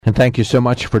And thank you so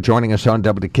much for joining us on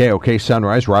WKOK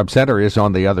Sunrise. Rob Setter is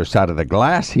on the other side of the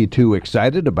glass. He too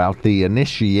excited about the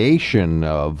initiation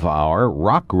of our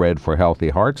Rock Red for Healthy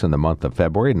Hearts in the month of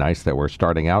February. Nice that we're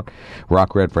starting out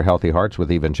Rock Red for Healthy Hearts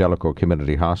with Evangelical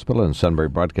Community Hospital and Sunbury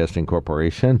Broadcasting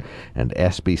Corporation and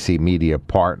SBC Media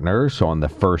Partners on the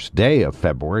first day of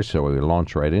February. So we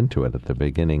launch right into it at the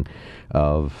beginning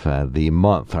of the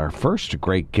month. Our first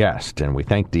great guest, and we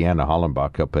thank Deana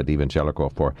Hollenbach up at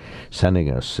Evangelical for sending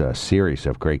us a series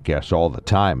of great guests all the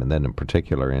time, and then in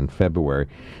particular in February.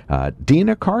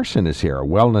 Deana Carson is here, a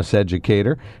wellness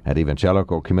educator at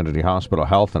Evangelical Community Hospital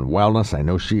Health and Wellness. I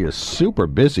know she is super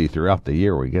busy throughout the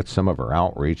year. We get some of her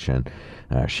outreach, and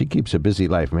she keeps a busy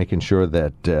life, making sure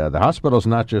that the hospital's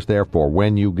not just there for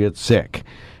when you get sick.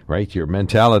 Right, your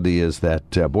mentality is that,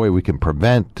 we can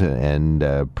prevent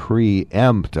and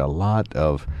preempt a lot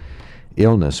of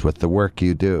illness with the work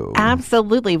you do.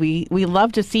 Absolutely. We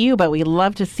love to see you, but we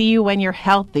love to see you when you're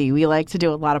healthy. We like to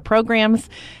do a lot of programs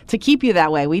to keep you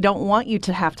that way. We don't want you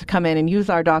to have to come in and use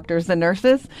our doctors and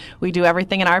nurses. We do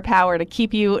everything in our power to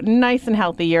keep you nice and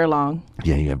healthy year long.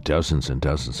 Yeah, you have dozens and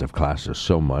dozens of classes.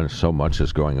 So much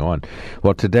is going on.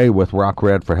 Well, today with Rock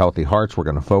Red for Healthy Hearts, we're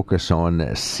going to focus on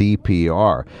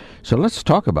CPR. So let's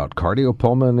talk about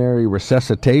cardiopulmonary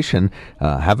resuscitation.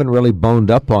 Haven't really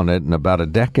boned up on it in about a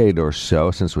decade or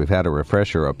so since we've had a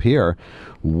refresher up here.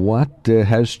 What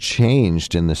has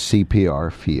changed in the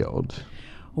CPR field?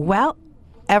 Well,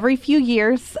 every few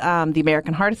years, the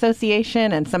American Heart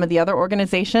Association and some of the other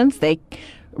organizations, they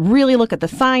really look at the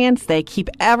science. They keep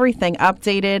everything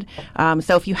updated.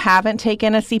 So if you haven't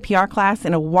taken a CPR class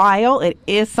in a while, it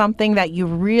is something that you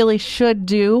really should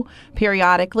do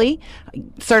periodically.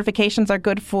 Certifications are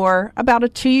good for about a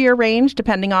 2-year range,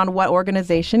 depending on what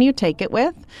organization you take it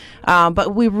with.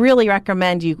 But we really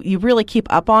recommend you really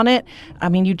keep up on it. I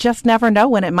mean, you just never know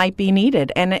when it might be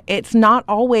needed. And it's not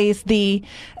always the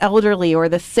elderly or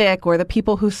the sick or the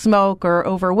people who smoke or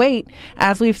overweight.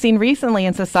 As we've seen recently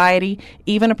in society,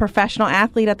 even a professional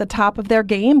athlete at the top of their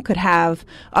game could have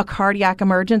a cardiac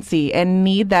emergency and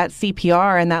need that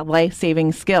CPR and that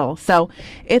life-saving skill. So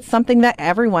it's something that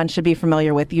everyone should be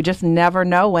familiar with. You just never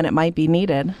know when it might be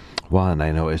needed. Well, and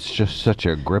I know it's just such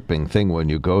a gripping thing when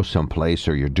you go someplace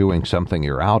or you're doing something,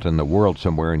 you're out in the world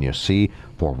somewhere and you see,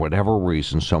 for whatever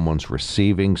reason, someone's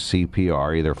receiving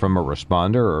CPR, either from a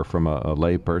responder or from a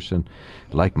lay person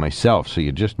like myself. So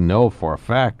you just know for a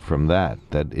fact from that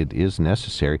it is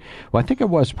necessary. Well, I think it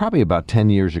was probably about 10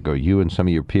 years ago, you and some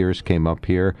of your peers came up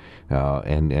here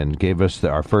and gave us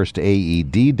our first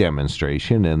AED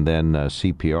demonstration, and then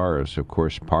CPR is, of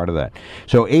course, part of that.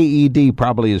 So AED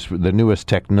probably is the newest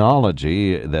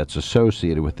technology that's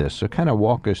associated with this. So kind of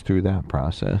walk us through that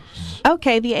process.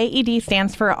 Okay, the AED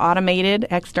stands for Automated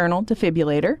External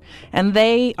Defibrillator, and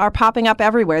they are popping up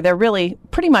everywhere. They're really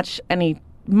pretty much any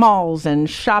malls and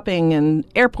shopping and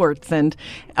airports, and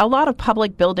a lot of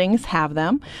public buildings have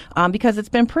them because it's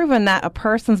been proven that a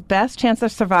person's best chance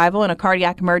of survival in a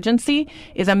cardiac emergency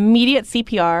is immediate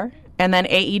CPR and then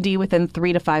AED within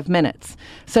 3 to 5 minutes.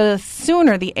 So the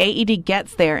sooner the AED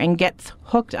gets there and gets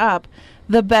hooked up,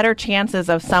 the better chances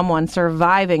of someone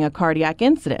surviving a cardiac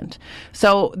incident.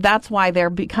 So that's why they're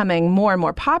becoming more and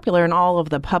more popular in all of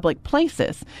the public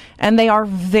places. And they are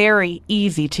very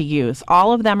easy to use.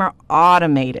 All of them are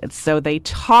automated. So they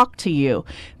talk to you.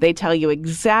 They tell you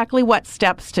exactly what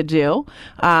steps to do.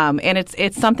 And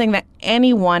it's something that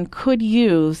anyone could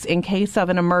use in case of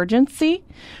an emergency.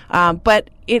 But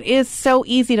it is so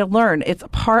easy to learn. It's a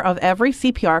part of every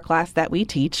CPR class that we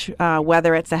teach,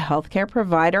 whether it's a healthcare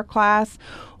provider class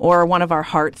or one of our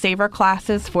Heart Saver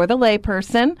classes for the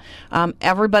layperson.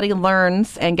 Everybody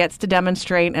learns and gets to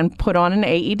demonstrate and put on an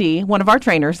AED, one of our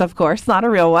trainers, of course, not a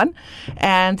real one,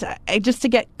 and just to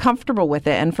get comfortable with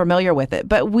it and familiar with it.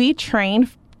 But we train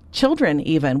children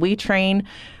even. We train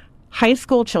high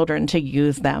school children to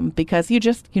use them because you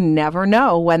never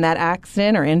know when that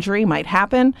accident or injury might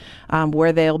happen,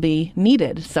 where they'll be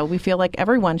needed. So we feel like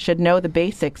everyone should know the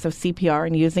basics of CPR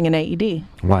and using an AED.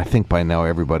 Well, I think by now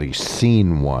everybody's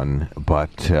seen one,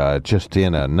 but just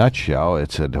in a nutshell,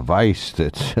 it's a device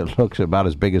that looks about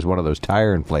as big as one of those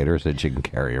tire inflators that you can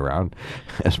carry around.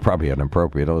 It's probably an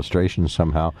appropriate illustration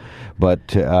somehow,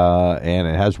 but and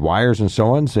it has wires and so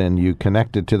on, and you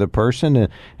connect it to the person,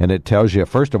 and it tells you,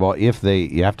 first of all,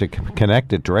 you have to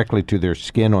connect it directly to their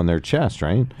skin on their chest,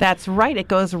 right? That's right. It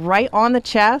goes right on the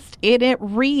chest. It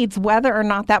reads whether or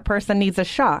not that person needs a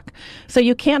shock. So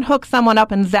you can't hook someone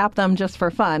up and zap them just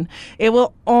for fun. It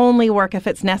will only work if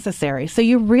it's necessary. So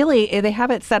they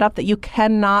have it set up that you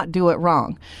cannot do it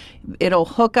wrong. It'll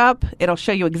hook up. It'll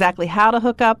show you exactly how to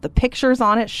hook up. The pictures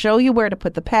on it show you where to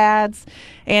put the pads,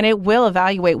 and it will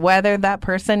evaluate whether that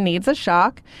person needs a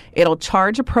shock. It'll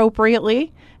charge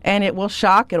appropriately, and it will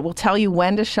shock. It will tell you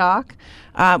when to shock.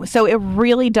 So it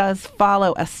really does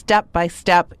follow a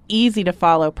step-by-step,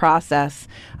 easy-to-follow process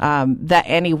that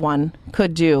anyone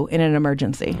could do in an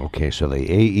emergency. Okay, so the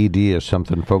AED is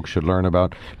something folks should learn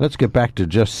about. Let's get back to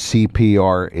just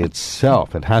CPR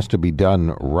itself. It has to be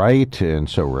done right, and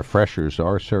so refreshers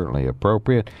are certainly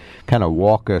appropriate. Kind of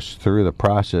walk us through the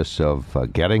process of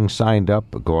getting signed up,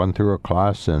 going through a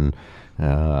class, and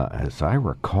as I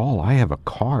recall, I have a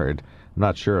card. I'm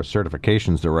not sure if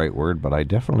certification's the right word, but I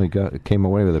definitely came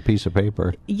away with a piece of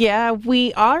paper. Yeah,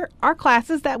 our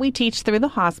classes that we teach through the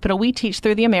hospital, we teach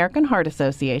through the American Heart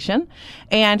Association,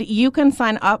 and you can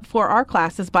sign up for our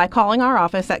classes by calling our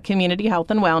office at Community Health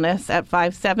and Wellness at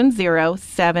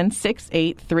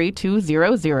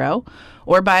 570-768-3200,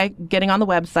 or by getting on the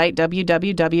website,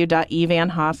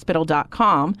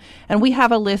 www.evanhospital.com. And we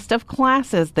have a list of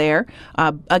classes there,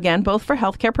 again, both for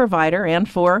healthcare provider and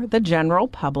for the general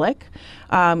public.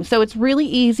 So it's really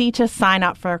easy to sign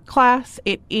up for a class.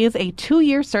 It is a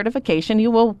 2-year certification. You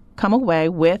will come away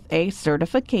with a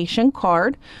certification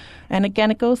card. And again,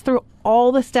 it goes through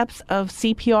all the steps of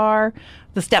CPR,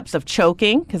 the steps of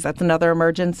choking, because that's another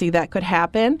emergency that could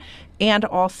happen, and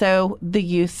also the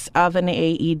use of an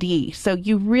AED. So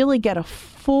you really get a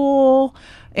full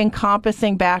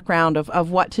encompassing background of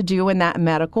what to do in that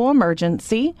medical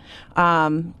emergency.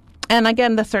 And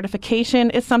again, the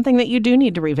certification is something that you do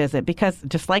need to revisit, because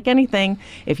just like anything,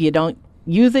 if you don't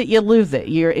use it, you lose it.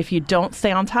 If you don't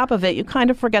stay on top of it, you kind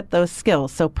of forget those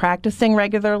skills. So practicing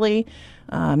regularly.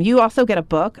 You also get a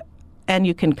book, and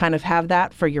you can kind of have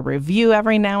that for your review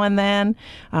every now and then.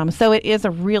 So it is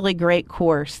a really great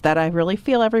course that I really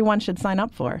feel everyone should sign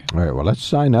up for. All right, well, let's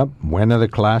sign up. When are the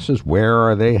classes? Where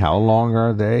are they? How long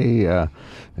are they?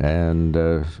 And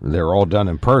they're all done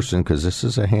in person, because this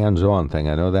is a hands-on thing.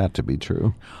 I know that to be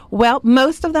true. Well,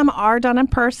 most of them are done in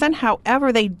person.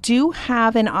 However, they do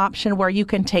have an option where you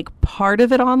can take part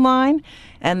of it online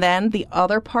and then the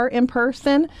other part in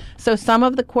person. So some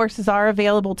of the courses are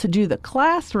available to do the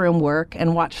classroom work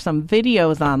and watch some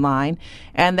videos online.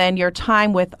 And then your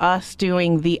time with us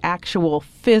doing the actual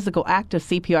physical act of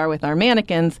CPR with our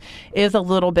mannequins is a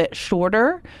little bit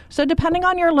shorter. So depending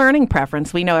on your learning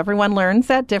preference, we know everyone learns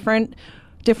at different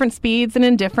speeds and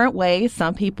in different ways.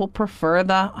 Some people prefer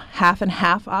the half and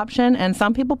half option, and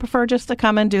some people prefer just to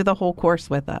come and do the whole course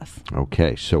with us.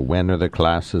 Okay, so when are the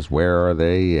classes, where are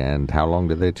they, and how long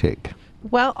do they take?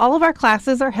 Well, all of our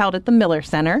classes are held at the Miller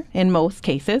Center in most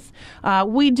cases.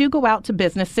 We do go out to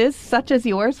businesses such as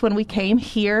yours when we came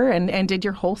here and did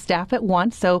your whole staff at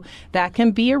once, so that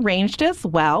can be arranged as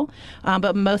well.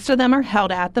 But most of them are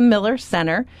held at the Miller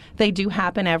Center. They do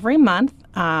happen every month.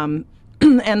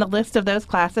 And the list of those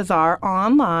classes are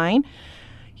online.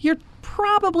 You're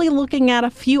probably looking at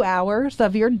a few hours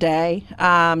of your day,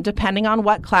 depending on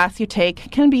what class you take.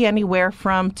 It can be anywhere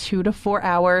from 2 to 4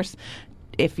 hours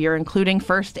if you're including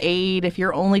first aid, if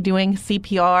you're only doing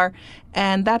CPR.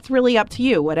 And that's really up to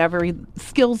you, whatever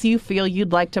skills you feel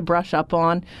you'd like to brush up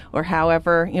on, or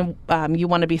however you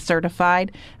want to be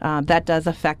certified. That does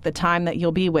affect the time that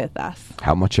you'll be with us.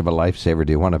 How much of a lifesaver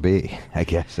do you want to be, I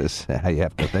guess, is how you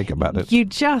have to think about it. You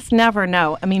just never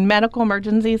know. I mean, medical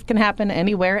emergencies can happen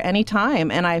anywhere,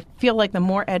 anytime. And I feel like the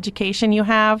more education you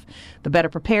have, the better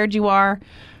prepared you are,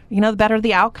 the better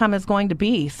the outcome is going to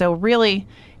be. So really,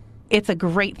 it's a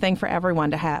great thing for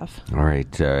everyone to have. All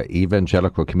right.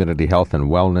 Evangelical Community Health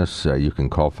and Wellness, you can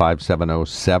call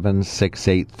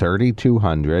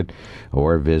 570-768-3200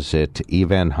 or visit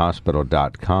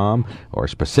evanhospital.com, or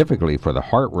specifically for the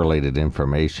heart-related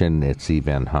information, it's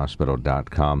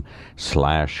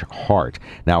evanhospital.com/heart.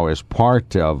 Now, as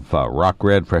part of Rock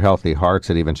Red for Healthy Hearts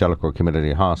at Evangelical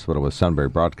Community Hospital with Sunbury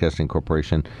Broadcasting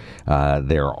Corporation,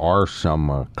 there are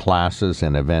some classes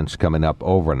and events coming up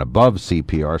over and above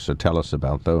CPR, so tell us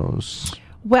about those.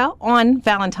 Well, on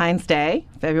Valentine's Day,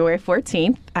 February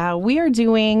 14th, we are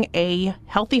doing a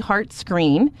Healthy Heart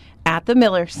Screen at the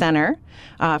Miller Center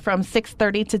from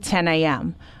 6:30 to 10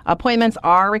 a.m. Appointments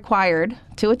are required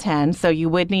to attend, so you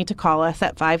would need to call us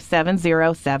at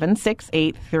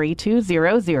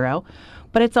 570-768-3200.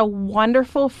 But it's a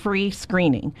wonderful free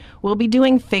screening. We'll be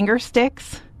doing finger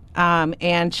sticks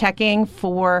and checking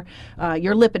for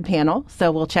your lipid panel.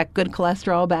 So we'll check good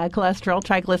cholesterol, bad cholesterol,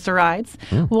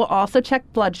 triglycerides. We'll also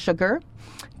check blood sugar.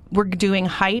 We're doing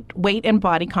height, weight, and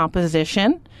body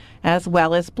composition, as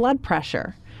well as blood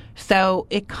pressure. So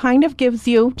it kind of gives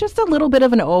you just a little bit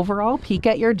of an overall peek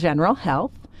at your general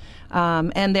health.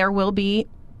 And there will be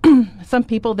some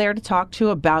people there to talk to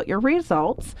about your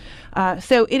results.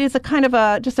 So it is a kind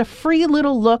of just a free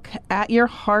little look at your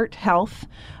heart health.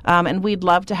 And we'd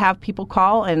love to have people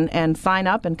call and sign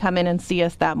up and come in and see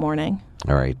us that morning.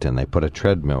 All right, and they put a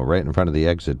treadmill right in front of the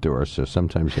exit door, so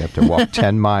sometimes you have to walk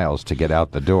 10 miles to get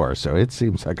out the door. So it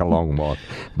seems like a long walk.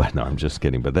 But no, I'm just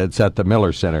kidding. But that's at the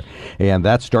Miller Center, and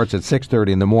that starts at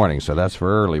 6:30 in the morning, so that's for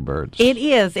early birds. It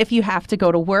is if you have to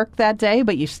go to work that day,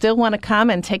 but you still want to come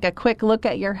and take a quick look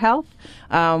at your health.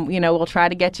 We'll try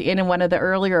to get you in one of the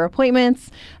earlier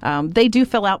appointments. They do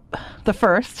fill out the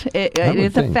first. It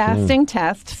is a fasting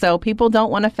test, so people don't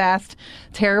want to fast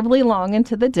terribly long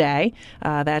into the day.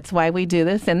 That's why we do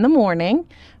this in the morning.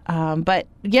 But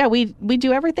yeah, we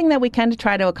do everything that we can to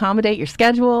try to accommodate your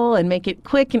schedule and make it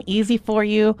quick and easy for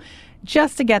you,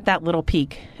 just to get that little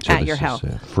peek at your health.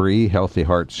 Is a free Healthy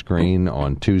Heart screen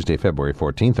on Tuesday, February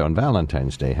 14th on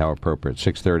Valentine's Day. How appropriate.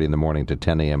 6:30 in the morning to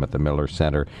 10 a.m. at the Miller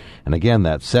Center. And again,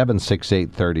 that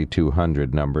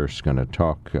 768-3200 number is going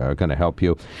to help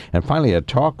you. And finally, a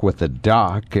talk with the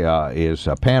doc is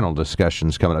a panel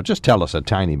discussions coming up. Just tell us a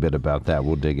tiny bit about that.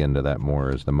 We'll dig into that more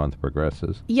as the month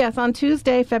progresses. Yes, on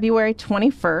Tuesday, February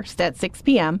 21st at 6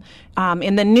 p.m.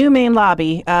 In the new main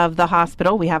lobby of the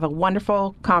hospital, we have a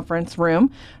wonderful conference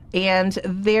room. And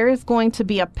there is going to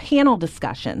be a panel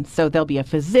discussion. So there'll be a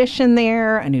physician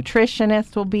there, a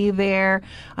nutritionist will be there,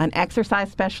 an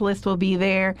exercise specialist will be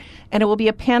there, and it will be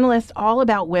a panelist all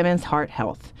about women's heart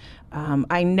health.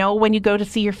 I know when you go to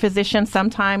see your physician,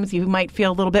 sometimes you might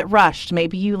feel a little bit rushed.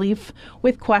 Maybe you leave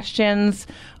with questions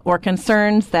or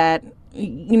concerns that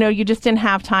you just didn't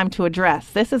have time to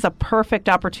address. This is a perfect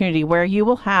opportunity where you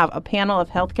will have a panel of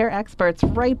healthcare experts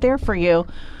right there for you,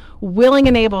 willing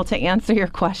and able to answer your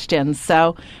questions.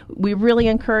 So we really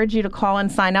encourage you to call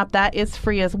and sign up. That is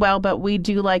free as well, but we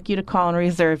do like you to call and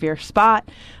reserve your spot.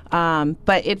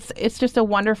 But it's just a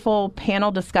wonderful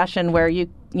panel discussion where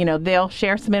they'll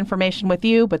share some information with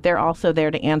you, but they're also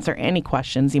there to answer any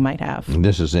questions you might have. And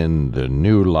this is in the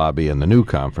new lobby and the new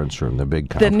conference room, the big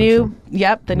conference room.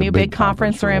 The new big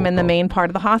conference room in the main part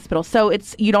of the hospital. So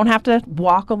you don't have to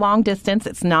walk a long distance.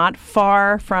 It's not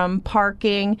far from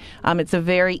parking. It's a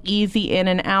very easy in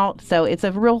and out. So it's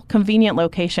a real convenient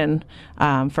location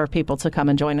for people to come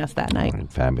and join us that night.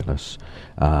 Right, fabulous.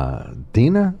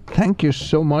 Deana, thank you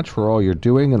so much for all you're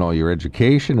doing and all your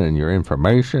education and your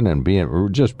information and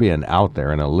just being out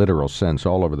there in a literal sense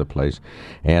all over the place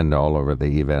and all over the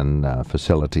Even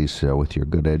facilities with your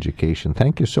good education.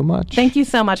 Thank you so much. Thank you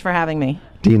so much for having me.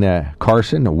 Deana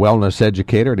Carson, a wellness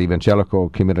educator at Evangelical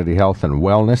Community Health and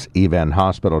Wellness,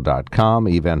 evenhospital.com,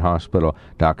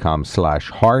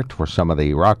 evenhospital.com/heart for some of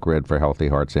the Rock Red for Healthy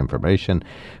Hearts information,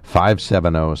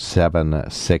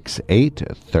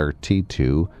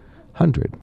 570-768-3200.